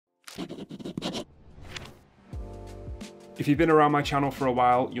If you've been around my channel for a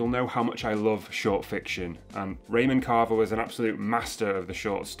while, you'll know how much I love short fiction, and Raymond Carver was an absolute master of the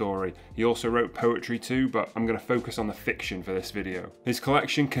short story. He also wrote poetry too, but I'm going to focus on the fiction for this video. His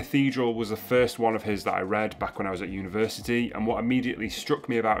collection Cathedral was the first one of his that I read back when I was at university, and what immediately struck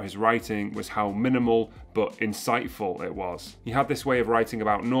me about his writing was how minimal but insightful it was. He had this way of writing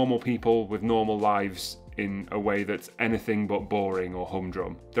about normal people with normal lives in a way that's anything but boring or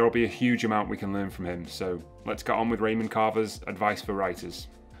humdrum. There will be a huge amount we can learn from him, so let's get on with Raymond Carver's advice for writers.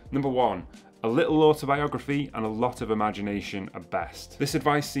 Number 1. A little autobiography and a lot of imagination at best. This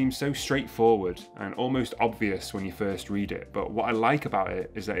advice seems so straightforward and almost obvious when you first read it, but what I like about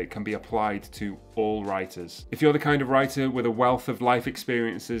it is that it can be applied to all writers. If you're the kind of writer with a wealth of life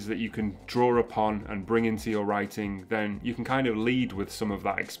experiences that you can draw upon and bring into your writing, then you can kind of lead with some of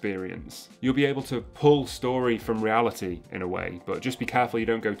that experience. You'll be able to pull story from reality in a way, but just be careful you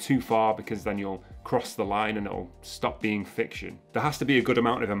don't go too far, because then you'll cross the line and it'll stop being fiction. There has to be a good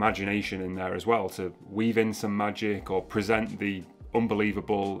amount of imagination in there as well, to weave in some magic or present the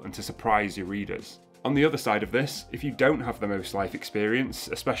unbelievable and to surprise your readers. On the other side of this, if you don't have the most life experience,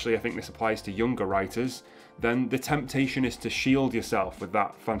 especially I think this applies to younger writers, then the temptation is to shield yourself with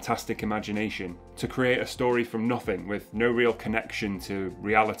that fantastic imagination, to create a story from nothing with no real connection to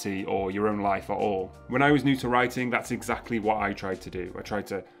reality or your own life at all. When I was new to writing, that's exactly what I tried to do. I tried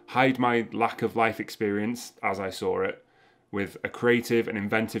to hide my lack of life experience, as I saw it, with a creative and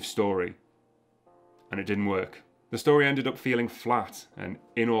inventive story. And it didn't work. The story ended up feeling flat and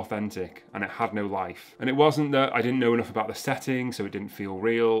inauthentic, and it had no life. And it wasn't that I didn't know enough about the setting, so it didn't feel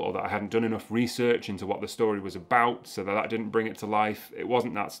real, or that I hadn't done enough research into what the story was about, so that didn't bring it to life. It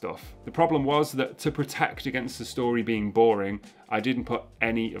wasn't that stuff. The problem was that to protect against the story being boring, I didn't put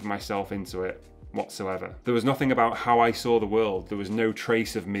any of myself into it whatsoever. There was nothing about how I saw the world. There was no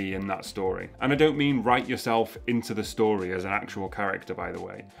trace of me in that story. And I don't mean write yourself into the story as an actual character, by the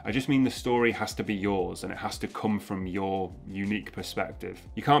way. I just mean the story has to be yours and it has to come from your unique perspective.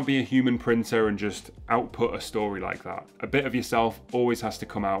 You can't be a human printer and just output a story like that. A bit of yourself always has to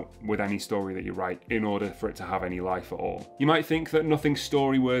come out with any story that you write in order for it to have any life at all. You might think that nothing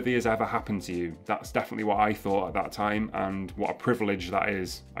story-worthy has ever happened to you. That's definitely what I thought at that time, and what a privilege that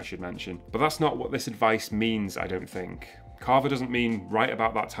is, I should mention. But that's not what this advice means, I don't think. Carver doesn't mean write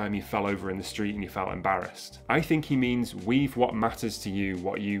about that time you fell over in the street and you felt embarrassed. I think he means weave what matters to you,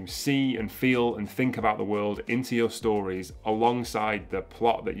 what you see and feel and think about the world, into your stories alongside the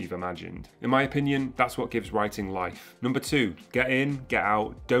plot that you've imagined. In my opinion, that's what gives writing life. Number 2, get in, get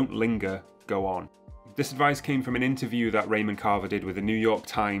out, don't linger, go on. This advice came from an interview that Raymond Carver did with the New York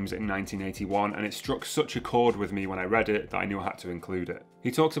Times in 1981, and it struck such a chord with me when I read it that I knew I had to include it.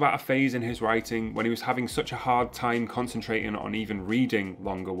 He talks about a phase in his writing when he was having such a hard time concentrating on even reading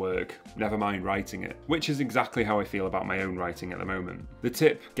longer work, never mind writing it, which is exactly how I feel about my own writing at the moment. The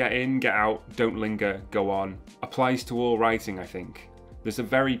tip, get in, get out, don't linger, go on, applies to all writing, I think. There's a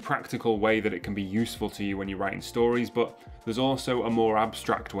very practical way that it can be useful to you when you're writing stories, but there's also a more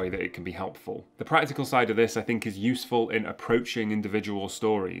abstract way that it can be helpful. The practical side of this, I think, is useful in approaching individual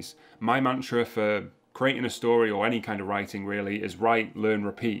stories. My mantra for creating a story, or any kind of writing really, is write, learn,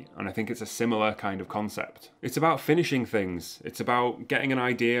 repeat, and I think it's a similar kind of concept. It's about finishing things. It's about getting an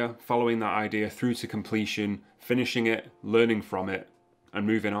idea, following that idea through to completion, finishing it, learning from it, and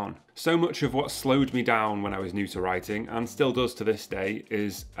moving on. So much of what slowed me down when I was new to writing, and still does to this day,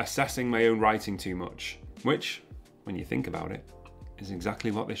 is assessing my own writing too much, which, when you think about it, is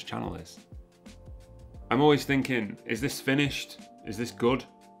exactly what this channel is. I'm always thinking, is this finished? Is this good?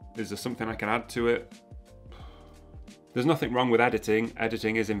 Is there something I can add to it? There's nothing wrong with editing.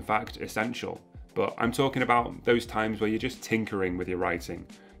 Editing is in fact essential, but I'm talking about those times where you're just tinkering with your writing.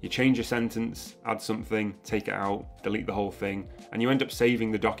 You change a sentence, add something, take it out, delete the whole thing, and you end up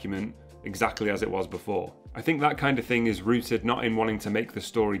saving the document exactly as it was before. I think that kind of thing is rooted not in wanting to make the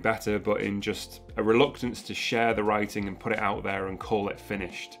story better, but in just a reluctance to share the writing and put it out there and call it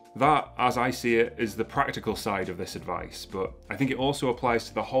finished. That, as I see it, is the practical side of this advice, but I think it also applies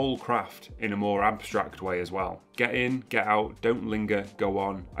to the whole craft in a more abstract way as well. Get in, get out, don't linger, go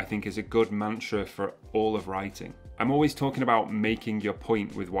on, I think is a good mantra for all of writing. I'm always talking about making your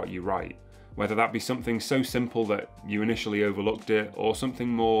point with what you write, whether that be something so simple that you initially overlooked it, or something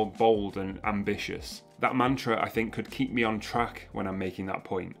more bold and ambitious. That mantra, I think, could keep me on track when I'm making that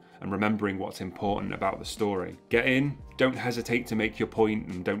point and remembering what's important about the story. Get in, don't hesitate to make your point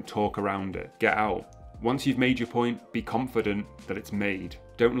and don't talk around it. Get out. Once you've made your point, be confident that it's made.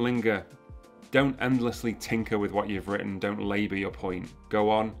 Don't linger. Don't endlessly tinker with what you've written, don't labour your point. Go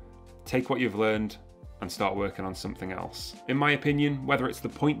on, take what you've learned and start working on something else. In my opinion, whether it's the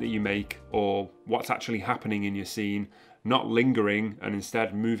point that you make or what's actually happening in your scene, not lingering and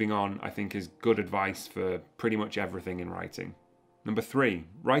instead moving on, I think is good advice for pretty much everything in writing. Number 3,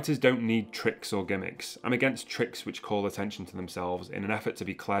 writers don't need tricks or gimmicks. I'm against tricks which call attention to themselves in an effort to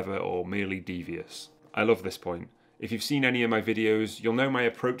be clever or merely devious. I love this point. If you've seen any of my videos, you'll know my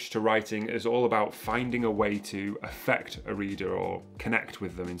approach to writing is all about finding a way to affect a reader or connect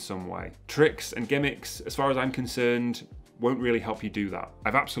with them in some way. Tricks and gimmicks, as far as I'm concerned, won't really help you do that.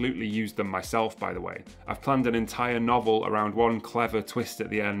 I've absolutely used them myself, by the way. I've planned an entire novel around one clever twist at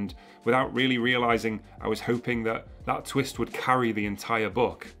the end without really realizing I was hoping that that twist would carry the entire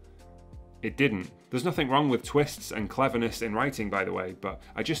book. It didn't. There's nothing wrong with twists and cleverness in writing, by the way, but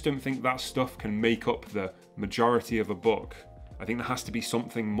I just don't think that stuff can make up the majority of a book. I think there has to be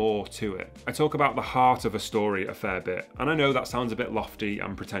something more to it. I talk about the heart of a story a fair bit, and I know that sounds a bit lofty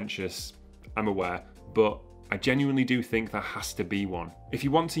and pretentious, I'm aware, but I genuinely do think there has to be one. If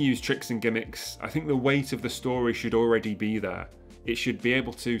you want to use tricks and gimmicks, I think the weight of the story should already be there. It should be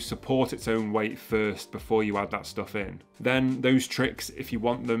able to support its own weight first before you add that stuff in. Then those tricks, if you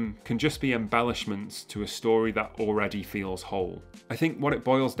want them, can just be embellishments to a story that already feels whole. I think what it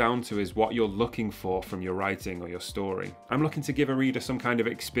boils down to is what you're looking for from your writing or your story. I'm looking to give a reader some kind of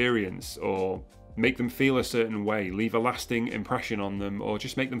experience or make them feel a certain way, leave a lasting impression on them, or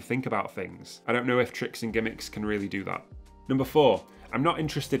just make them think about things. I don't know if tricks and gimmicks can really do that. Number 4, I'm not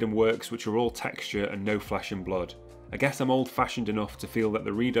interested in works which are all texture and no flesh and blood. I guess I'm old-fashioned enough to feel that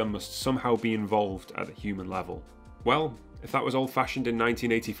the reader must somehow be involved at the human level. Well, if that was old-fashioned in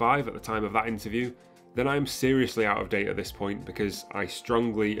 1985 at the time of that interview, then I'm seriously out of date at this point because I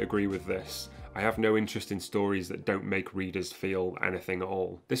strongly agree with this. I have no interest in stories that don't make readers feel anything at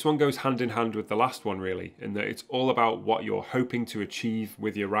all. This one goes hand in hand with the last one really, in that it's all about what you're hoping to achieve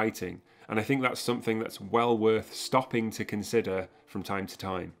with your writing. And I think that's something that's well worth stopping to consider from time to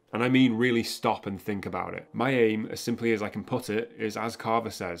time. And I mean really stop and think about it. My aim, as simply as I can put it, is, as Carver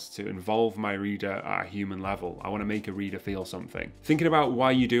says, to involve my reader at a human level. I want to make a reader feel something. Thinking about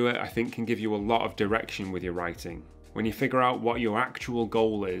why you do it, I think, can give you a lot of direction with your writing. When you figure out what your actual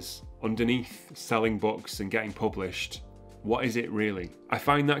goal is, underneath selling books and getting published, what is it really? I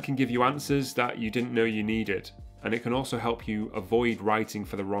find that can give you answers that you didn't know you needed. And it can also help you avoid writing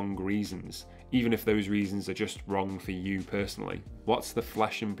for the wrong reasons, even if those reasons are just wrong for you personally. What's the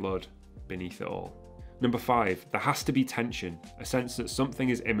flesh and blood beneath it all? Number 5, there has to be tension, a sense that something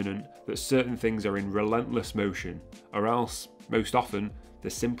is imminent, that certain things are in relentless motion, or else, most often,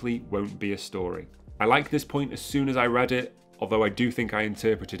 there simply won't be a story. I like this point as soon as I read it, although I do think I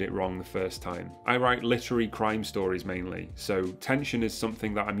interpreted it wrong the first time. I write literary crime stories mainly, so tension is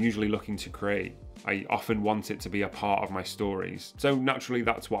something that I'm usually looking to create. I often want it to be a part of my stories. So naturally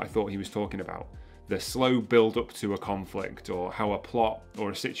that's what I thought he was talking about. The slow build up to a conflict, or how a plot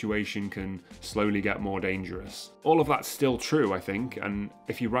or a situation can slowly get more dangerous. All of that's still true, I think, and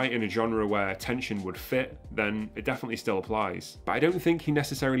if you write in a genre where tension would fit, then it definitely still applies. But I don't think he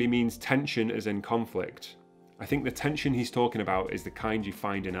necessarily means tension as in conflict. I think the tension he's talking about is the kind you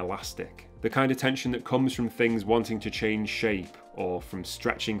find in Elastic. The kind of tension that comes from things wanting to change shape or from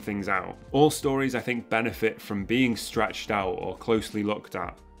stretching things out. All stories, I think, benefit from being stretched out or closely looked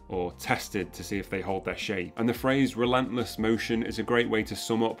at or tested to see if they hold their shape. And the phrase relentless motion is a great way to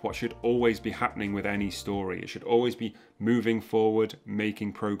sum up what should always be happening with any story. It should always be moving forward,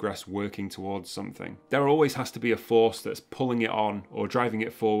 making progress, working towards something. There always has to be a force that's pulling it on or driving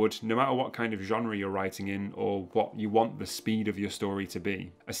it forward, no matter what kind of genre you're writing in or what you want the speed of your story to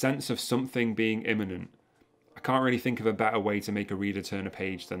be. A sense of something being imminent. I can't really think of a better way to make a reader turn a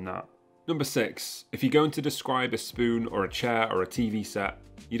page than that. Number 6, if you're going to describe a spoon or a chair or a TV set,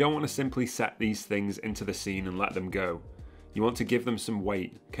 you don't want to simply set these things into the scene and let them go. You want to give them some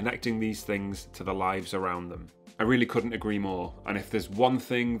weight, connecting these things to the lives around them. I really couldn't agree more, and if there's one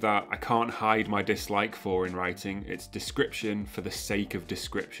thing that I can't hide my dislike for in writing, it's description for the sake of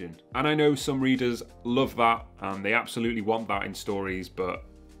description. And I know some readers love that, and they absolutely want that in stories, but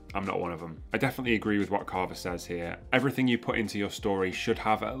I'm not one of them. I definitely agree with what Carver says here. Everything you put into your story should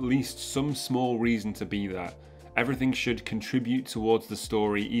have at least some small reason to be there. Everything should contribute towards the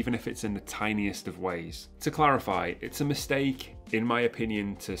story, even if it's in the tiniest of ways. To clarify, it's a mistake, in my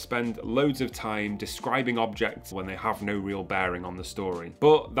opinion, to spend loads of time describing objects when they have no real bearing on the story.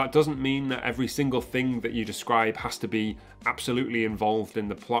 But that doesn't mean that every single thing that you describe has to be absolutely involved in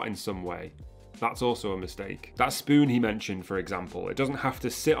the plot in some way. That's also a mistake. That spoon he mentioned, for example, it doesn't have to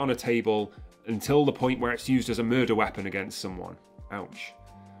sit on a table until the point where it's used as a murder weapon against someone. Ouch.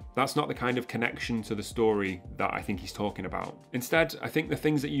 That's not the kind of connection to the story that I think he's talking about. Instead, I think the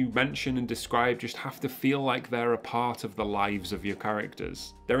things that you mention and describe just have to feel like they're a part of the lives of your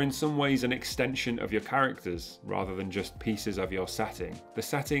characters. They're in some ways an extension of your characters, rather than just pieces of your setting. The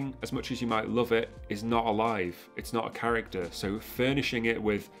setting, as much as you might love it, is not alive. It's not a character, so furnishing it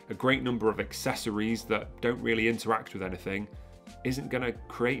with a great number of accessories that don't really interact with anything isn't going to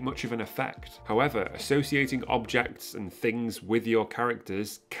create much of an effect. However, associating objects and things with your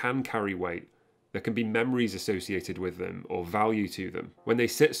characters can carry weight. There can be memories associated with them or value to them. When they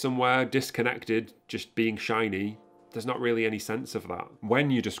sit somewhere disconnected, just being shiny, there's not really any sense of that. When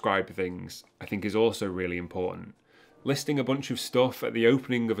you describe things, I think is also really important. Listing a bunch of stuff at the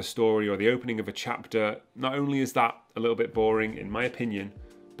opening of a story or the opening of a chapter, not only is that a little bit boring in my opinion,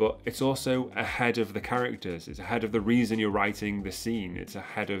 but it's also ahead of the characters. It's ahead of the reason you're writing the scene. It's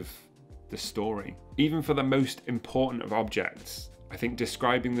ahead of the story. Even for the most important of objects, I think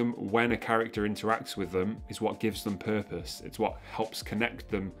describing them when a character interacts with them is what gives them purpose. It's what helps connect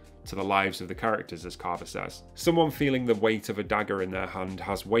them to the lives of the characters, as Carver says. Someone feeling the weight of a dagger in their hand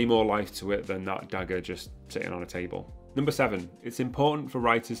has way more life to it than that dagger just sitting on a table. Number 7, it's important for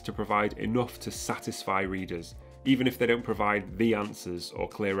writers to provide enough to satisfy readers, even if they don't provide the answers or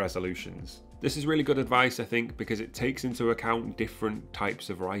clear resolutions. This is really good advice, I think, because it takes into account different types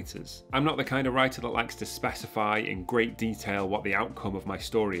of writers. I'm not the kind of writer that likes to specify in great detail what the outcome of my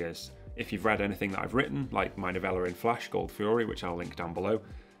story is. If you've read anything that I've written, like my novella in Flash, Gold Fury, which I'll link down below,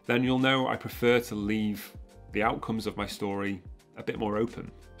 then you'll know I prefer to leave the outcomes of my story a bit more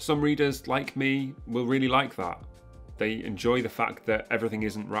open. Some readers, like me, will really like that. They enjoy the fact that everything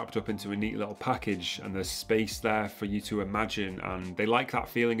isn't wrapped up into a neat little package and there's space there for you to imagine, and they like that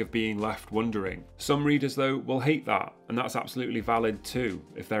feeling of being left wondering. Some readers though will hate that, and that's absolutely valid too.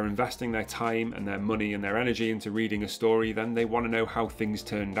 If they're investing their time and their money and their energy into reading a story, then they want to know how things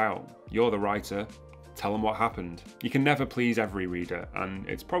turned out. You're the writer. Tell them what happened. You can never please every reader, and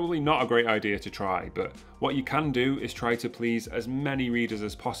it's probably not a great idea to try, but what you can do is try to please as many readers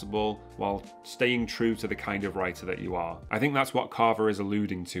as possible while staying true to the kind of writer that you are. I think that's what Carver is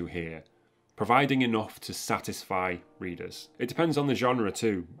alluding to here. Providing enough to satisfy readers. It depends on the genre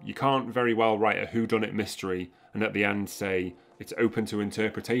too. You can't very well write a whodunit mystery and at the end say, it's open to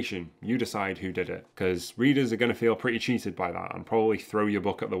interpretation, you decide who did it, because readers are going to feel pretty cheated by that and probably throw your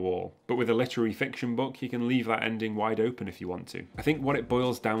book at the wall. But with a literary fiction book, you can leave that ending wide open if you want to. I think what it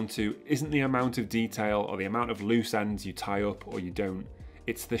boils down to isn't the amount of detail or the amount of loose ends you tie up or you don't,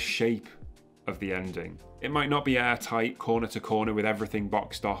 it's the shape of the ending. It might not be airtight, corner to corner with everything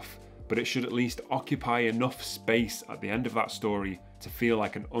boxed off, but it should at least occupy enough space at the end of that story to feel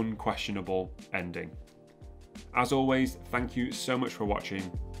like an unquestionable ending. As always, thank you so much for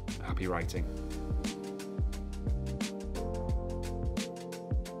watching. Happy writing.